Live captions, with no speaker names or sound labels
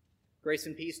Grace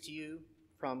and peace to you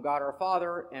from God our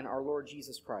Father and our Lord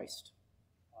Jesus Christ.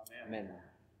 Amen. Amen.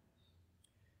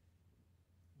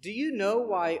 Do you know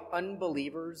why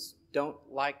unbelievers don't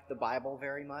like the Bible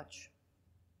very much?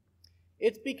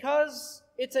 It's because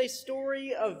it's a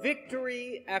story of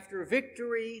victory after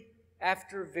victory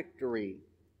after victory.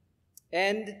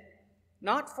 And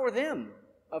not for them,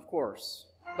 of course,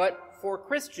 but for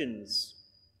Christians.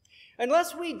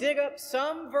 Unless we dig up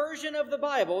some version of the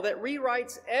Bible that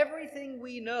rewrites everything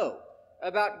we know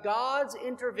about God's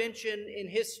intervention in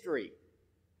history,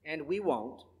 and we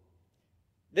won't,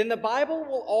 then the Bible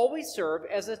will always serve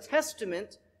as a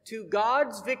testament to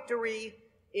God's victory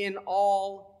in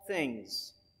all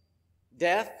things.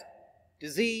 Death,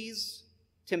 disease,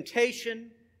 temptation,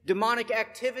 demonic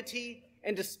activity,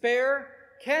 and despair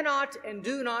cannot and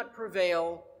do not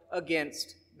prevail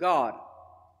against God.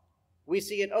 We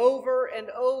see it over and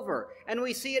over, and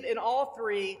we see it in all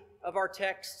three of our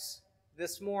texts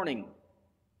this morning.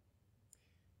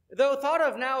 Though thought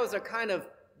of now as a kind of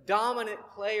dominant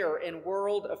player in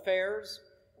world affairs,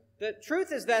 the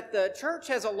truth is that the church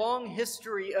has a long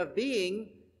history of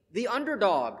being the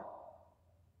underdog.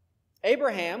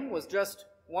 Abraham was just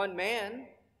one man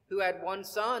who had one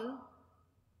son,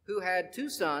 who had two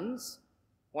sons,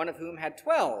 one of whom had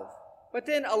 12. But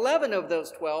then 11 of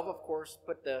those 12, of course,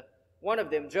 put one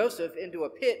of them, Joseph, into a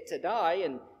pit to die,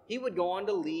 and he would go on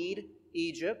to lead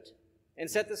Egypt and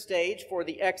set the stage for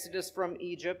the exodus from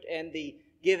Egypt and the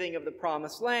giving of the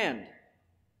promised land.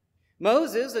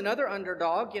 Moses, another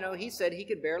underdog, he said he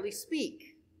could barely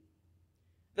speak.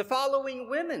 The following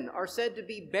women are said to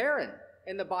be barren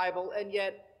in the Bible and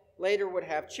yet later would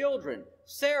have children: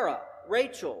 Sarah,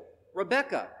 Rachel,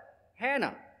 Rebecca,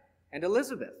 Hannah, and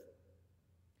Elizabeth.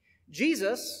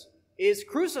 Jesus is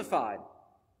crucified.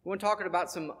 We're talking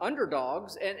about some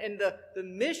underdogs, and the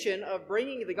mission of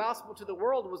bringing the gospel to the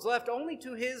world was left only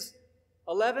to his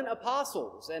 11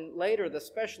 apostles, and later the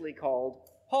specially called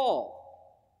Paul.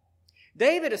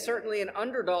 David is certainly an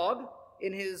underdog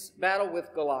in his battle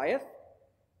with Goliath,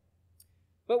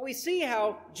 but we see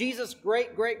how Jesus'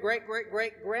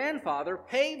 great-great-great-great-great-grandfather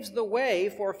paves the way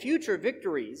for future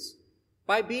victories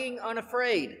by being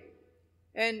unafraid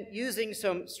and using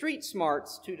some street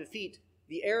smarts to defeat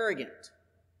the arrogant.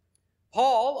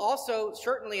 Paul, also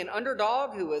certainly an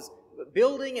underdog who was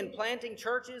building and planting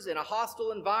churches in a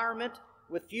hostile environment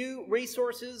with few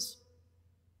resources.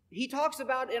 He talks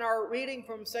about in our reading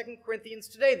from 2 Corinthians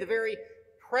today the very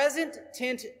present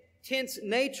tense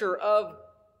nature of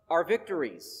our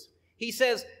victories. He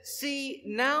says, "See,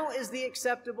 now is the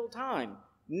acceptable time.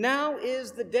 Now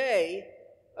is the day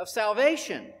of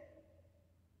salvation."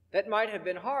 That might have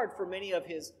been hard for many of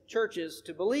his churches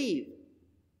to believe.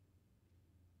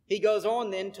 He goes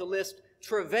on then to list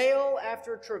travail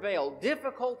after travail,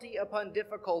 difficulty upon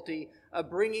difficulty of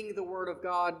bringing the Word of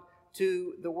God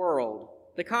to the world.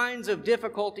 The kinds of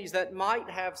difficulties that might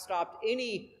have stopped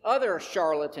any other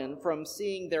charlatan from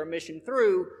seeing their mission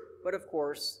through, but of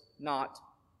course not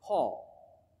Paul.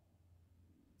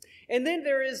 And then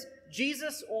there is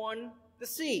Jesus on the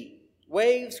sea,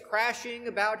 waves crashing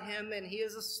about him, and he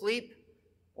is asleep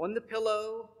on the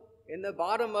pillow in the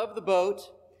bottom of the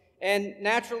boat. And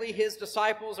naturally, his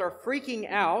disciples are freaking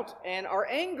out and are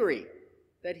angry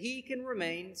that he can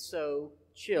remain so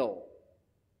chill.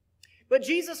 But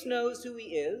Jesus knows who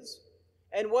he is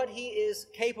and what he is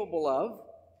capable of.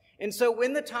 And so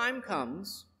when the time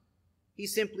comes, he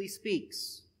simply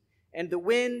speaks, and the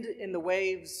wind and the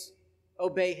waves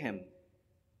obey him.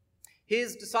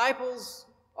 His disciples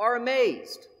are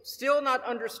amazed, still not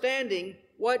understanding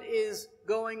what is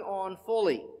going on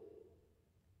fully,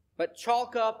 but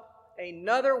chalk up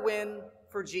another win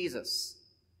for Jesus.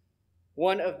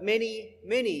 One of many,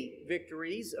 many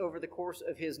victories over the course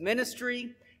of his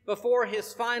ministry before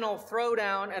his final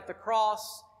throwdown at the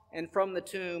cross and from the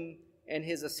tomb and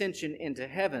his ascension into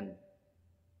heaven.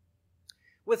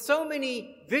 With so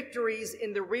many victories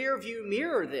in the rearview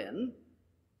mirror then,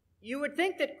 you would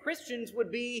think that Christians would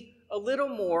be a little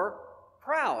more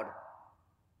proud.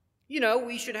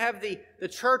 We should have the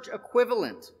church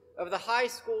equivalent of the high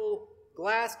school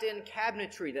glassed-in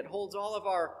cabinetry that holds all of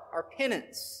our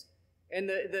pennants and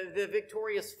the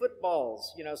victorious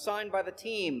footballs, signed by the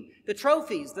team, the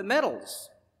trophies, the medals.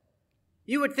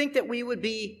 You would think that we would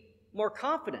be more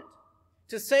confident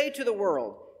to say to the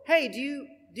world, "Hey, do you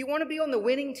want to be on the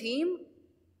winning team?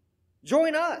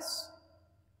 Join us.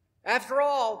 After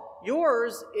all,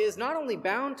 yours is not only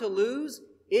bound to lose,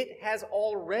 it has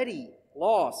already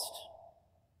lost."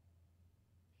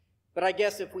 But I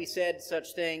guess if we said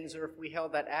such things, or if we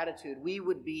held that attitude, we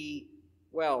would be,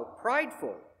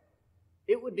 prideful.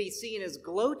 It would be seen as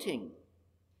gloating.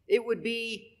 It would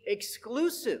be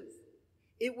exclusive.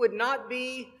 It would not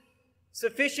be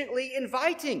sufficiently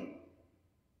inviting.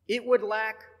 It would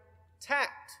lack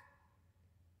tact.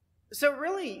 So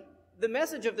really, the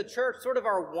message of the church, sort of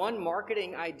our one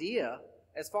marketing idea,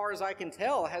 as far as I can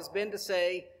tell, has been to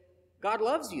say, God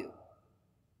loves you.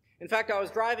 In fact, I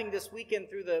was driving this weekend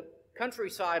through the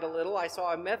countryside a little. I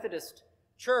saw a Methodist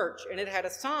church, and it had a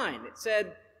sign. It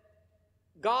said,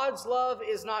 God's love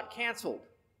is not canceled.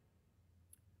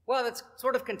 Well, that's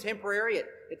sort of contemporary.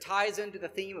 It ties into the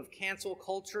theme of cancel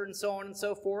culture and so on and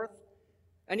so forth.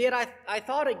 And yet I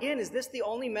thought again, is this the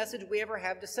only message we ever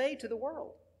have to say to the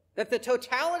world? That the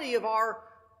totality of our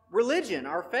religion,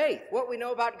 our faith, what we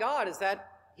know about God is that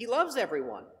He loves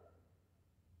everyone.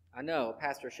 I know a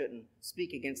pastor shouldn't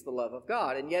speak against the love of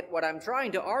God, and yet what I'm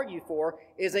trying to argue for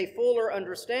is a fuller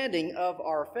understanding of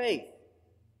our faith.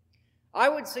 I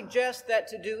would suggest that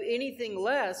to do anything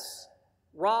less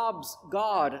robs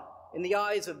God, in the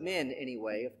eyes of men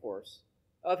anyway, of course,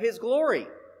 of His glory.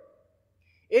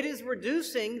 It is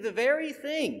reducing the very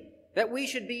thing that we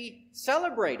should be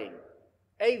celebrating,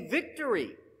 a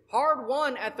victory hard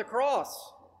won at the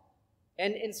cross,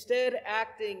 and instead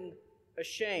acting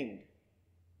ashamed.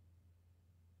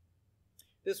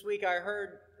 This week I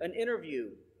heard an interview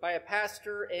by a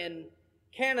pastor in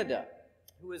Canada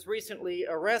who was recently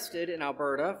arrested in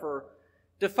Alberta for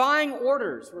defying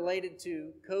orders related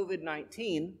to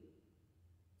COVID-19.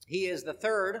 He is the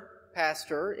third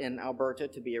pastor in Alberta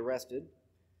to be arrested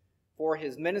for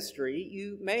his ministry.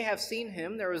 You may have seen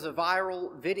him. There was a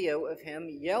viral video of him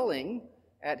yelling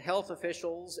at health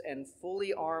officials and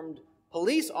fully armed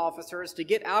police officers to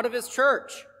get out of his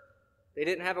church. They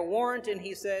didn't have a warrant, and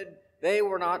he said they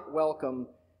were not welcome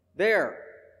there.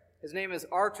 His name is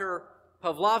Artur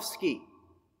Pawlowski.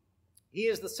 He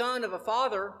is the son of a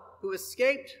father who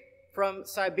escaped from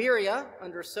Siberia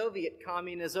under Soviet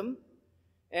communism,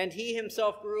 and he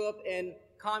himself grew up in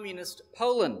communist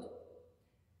Poland.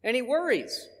 And he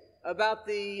worries about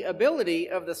the ability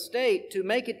of the state to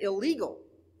make it illegal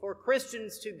for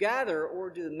Christians to gather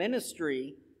or do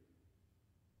ministry.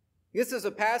 This is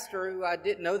a pastor who, I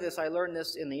didn't know this, I learned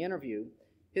this in the interview.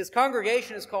 His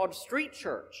congregation is called Street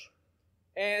Church.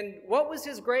 And what was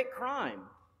his great crime?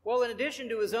 Well, in addition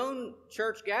to his own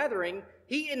church gathering,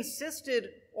 he insisted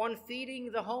on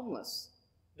feeding the homeless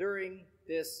during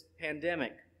this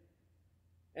pandemic.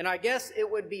 And I guess it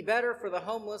would be better for the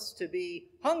homeless to be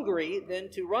hungry than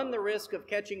to run the risk of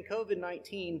catching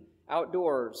COVID-19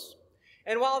 outdoors.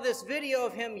 And while this video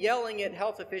of him yelling at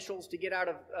health officials to get out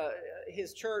of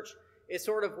his church is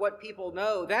sort of what people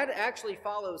know, that actually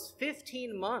follows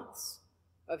 15 months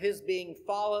of his being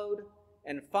followed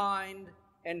and fined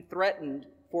and threatened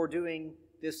for doing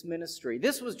this ministry.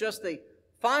 This was just the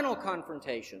final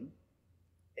confrontation,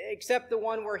 except the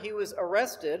one where he was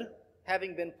arrested,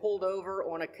 having been pulled over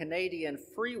on a Canadian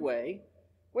freeway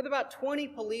with about 20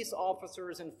 police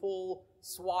officers in full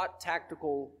SWAT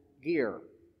tactical gear.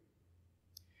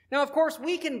 Now, of course,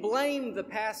 we can blame the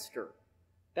pastor.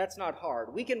 That's not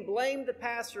hard. We can blame the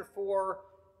pastor for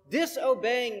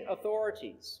disobeying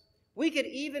authorities. We could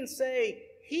even say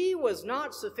he was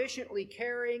not sufficiently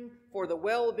caring for the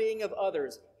well-being of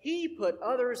others. He put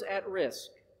others at risk.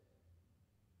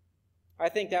 I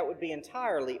think that would be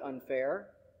entirely unfair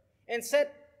and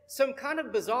set some kind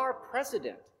of bizarre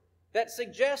precedent that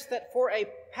suggests that for a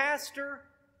pastor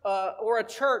or a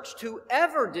church to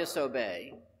ever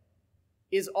disobey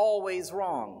is always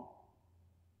wrong.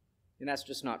 And that's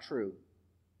just not true.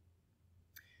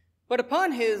 But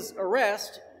upon his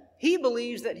arrest, he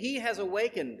believes that he has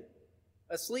awakened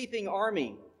a sleeping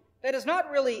army that is not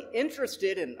really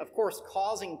interested in, of course,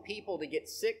 causing people to get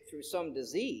sick through some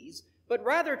disease, but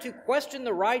rather to question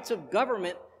the rights of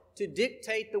government to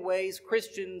dictate the ways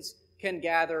Christians can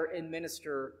gather and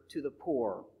minister to the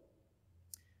poor.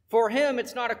 For him,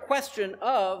 it's not a question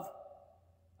of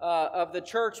the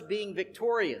church being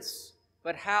victorious,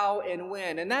 but how and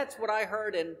when. And that's what I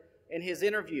heard in his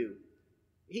interview.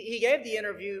 He gave the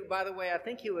interview, by the way, I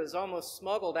think he was almost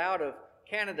smuggled out of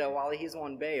Canada while he's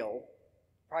on bail.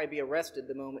 Probably be arrested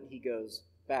the moment he goes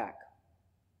back.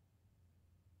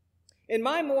 In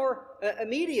my more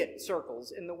immediate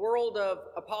circles, in the world of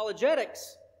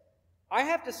apologetics, I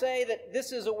have to say that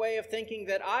this is a way of thinking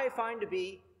that I find to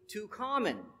be too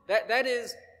common. That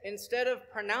is, instead of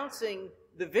pronouncing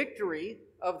the victory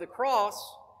of the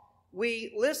cross,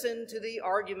 we listen to the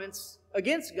arguments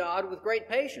against God with great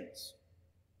patience.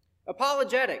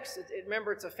 Apologetics,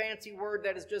 remember it's a fancy word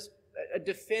that is just a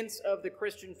defense of the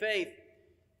Christian faith.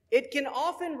 It can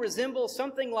often resemble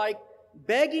something like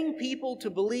begging people to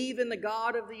believe in the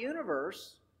God of the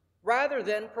universe rather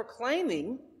than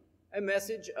proclaiming a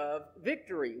message of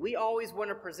victory. We always want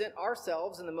to present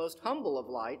ourselves in the most humble of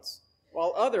lights,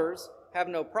 while others have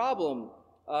no problem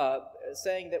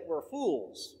saying that we're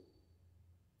fools.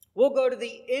 We'll go to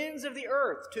the ends of the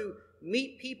earth to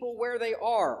meet people where they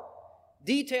are,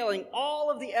 detailing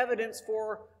all of the evidence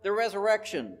for the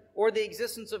resurrection or the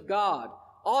existence of God,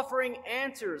 offering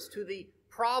answers to the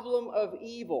problem of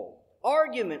evil,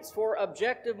 arguments for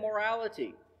objective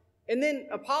morality, and then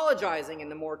apologizing in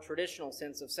the more traditional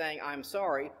sense of saying, I'm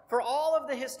sorry, for all of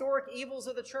the historic evils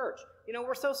of the church. You know,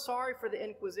 we're so sorry for the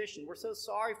Inquisition. We're so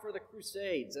sorry for the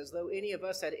Crusades, as though any of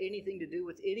us had anything to do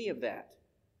with any of that.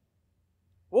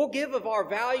 We'll give of our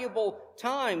valuable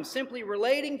time simply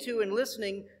relating to and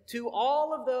listening to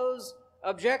all of those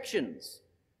objections,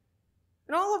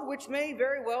 and all of which may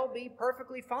very well be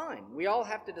perfectly fine. We all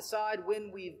have to decide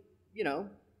when we've,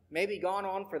 maybe gone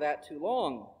on for that too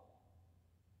long.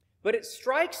 But it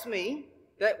strikes me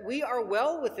that we are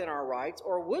well within our rights,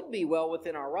 or would be well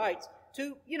within our rights,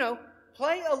 to,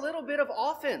 play a little bit of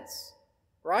offense,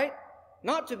 right?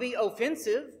 Not to be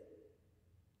offensive.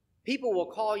 People will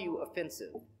call you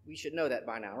offensive. We should know that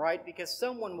by now, right? Because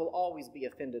someone will always be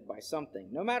offended by something,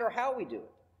 no matter how we do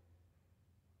it.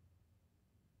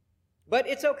 But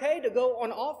it's okay to go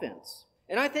on offense.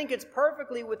 And I think it's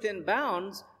perfectly within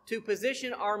bounds to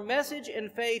position our message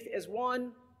and faith as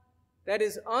one that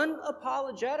is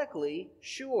unapologetically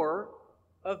sure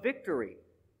of victory.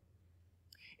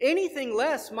 Anything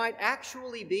less might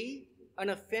actually be an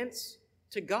offense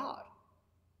to God.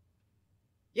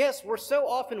 Yes, we're so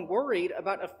often worried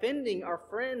about offending our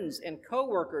friends and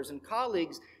coworkers and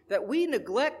colleagues that we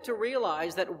neglect to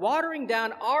realize that watering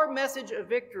down our message of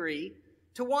victory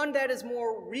to one that is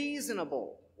more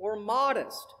reasonable or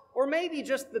modest, or maybe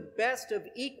just the best of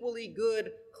equally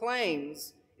good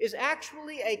claims, is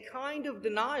actually a kind of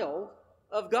denial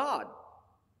of God.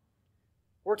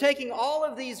 We're taking all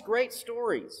of these great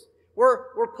stories,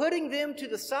 we're putting them to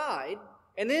the side,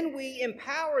 and then we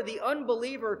empower the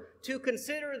unbeliever to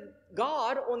consider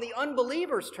God on the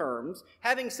unbeliever's terms,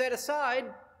 having set aside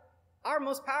our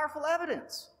most powerful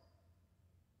evidence.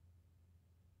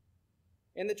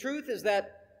 And the truth is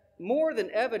that more than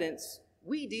evidence,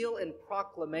 we deal in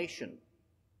proclamation.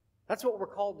 That's what we're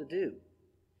called to do.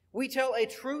 We tell a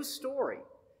true story,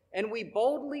 and we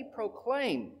boldly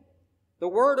proclaim the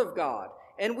Word of God,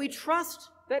 and we trust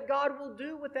that God will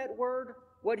do with that Word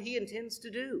what He intends to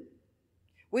do.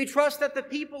 We trust that the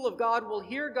people of God will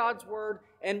hear God's Word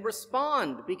and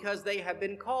respond because they have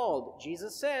been called.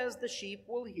 Jesus says the sheep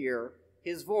will hear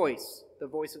His voice, the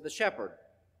voice of the shepherd.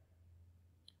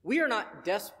 We are not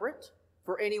desperate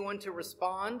for anyone to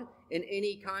respond in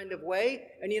any kind of way.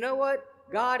 And you know what?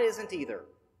 God isn't either.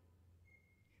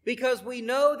 Because we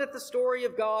know that the story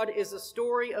of God is a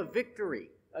story of victory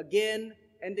again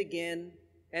and again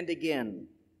and again.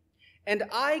 And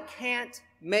I can't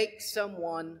make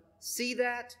someone see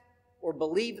that or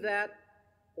believe that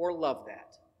or love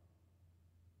that.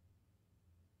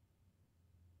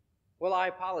 Well, I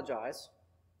apologize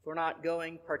for not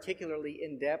going particularly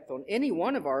in depth on any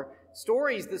one of our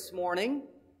stories this morning.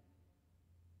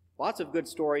 Lots of good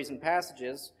stories and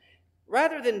passages.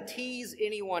 Rather than tease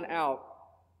anyone out,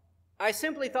 I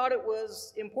simply thought it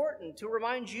was important to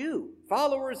remind you,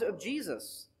 followers of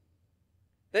Jesus,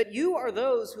 that you are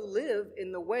those who live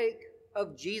in the wake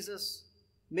of Jesus'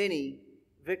 many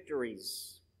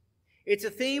victories. It's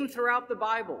a theme throughout the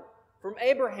Bible, from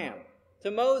Abraham to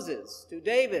Moses to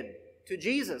David to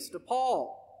Jesus to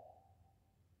Paul.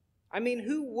 I mean,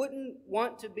 who wouldn't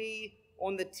want to be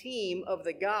on the team of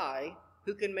the guy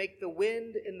who can make the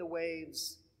wind and the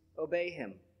waves obey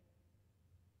him?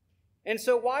 And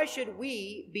so why should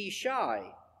we be shy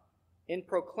in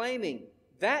proclaiming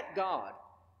that God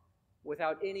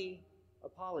without any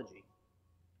apology?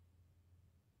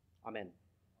 Amen.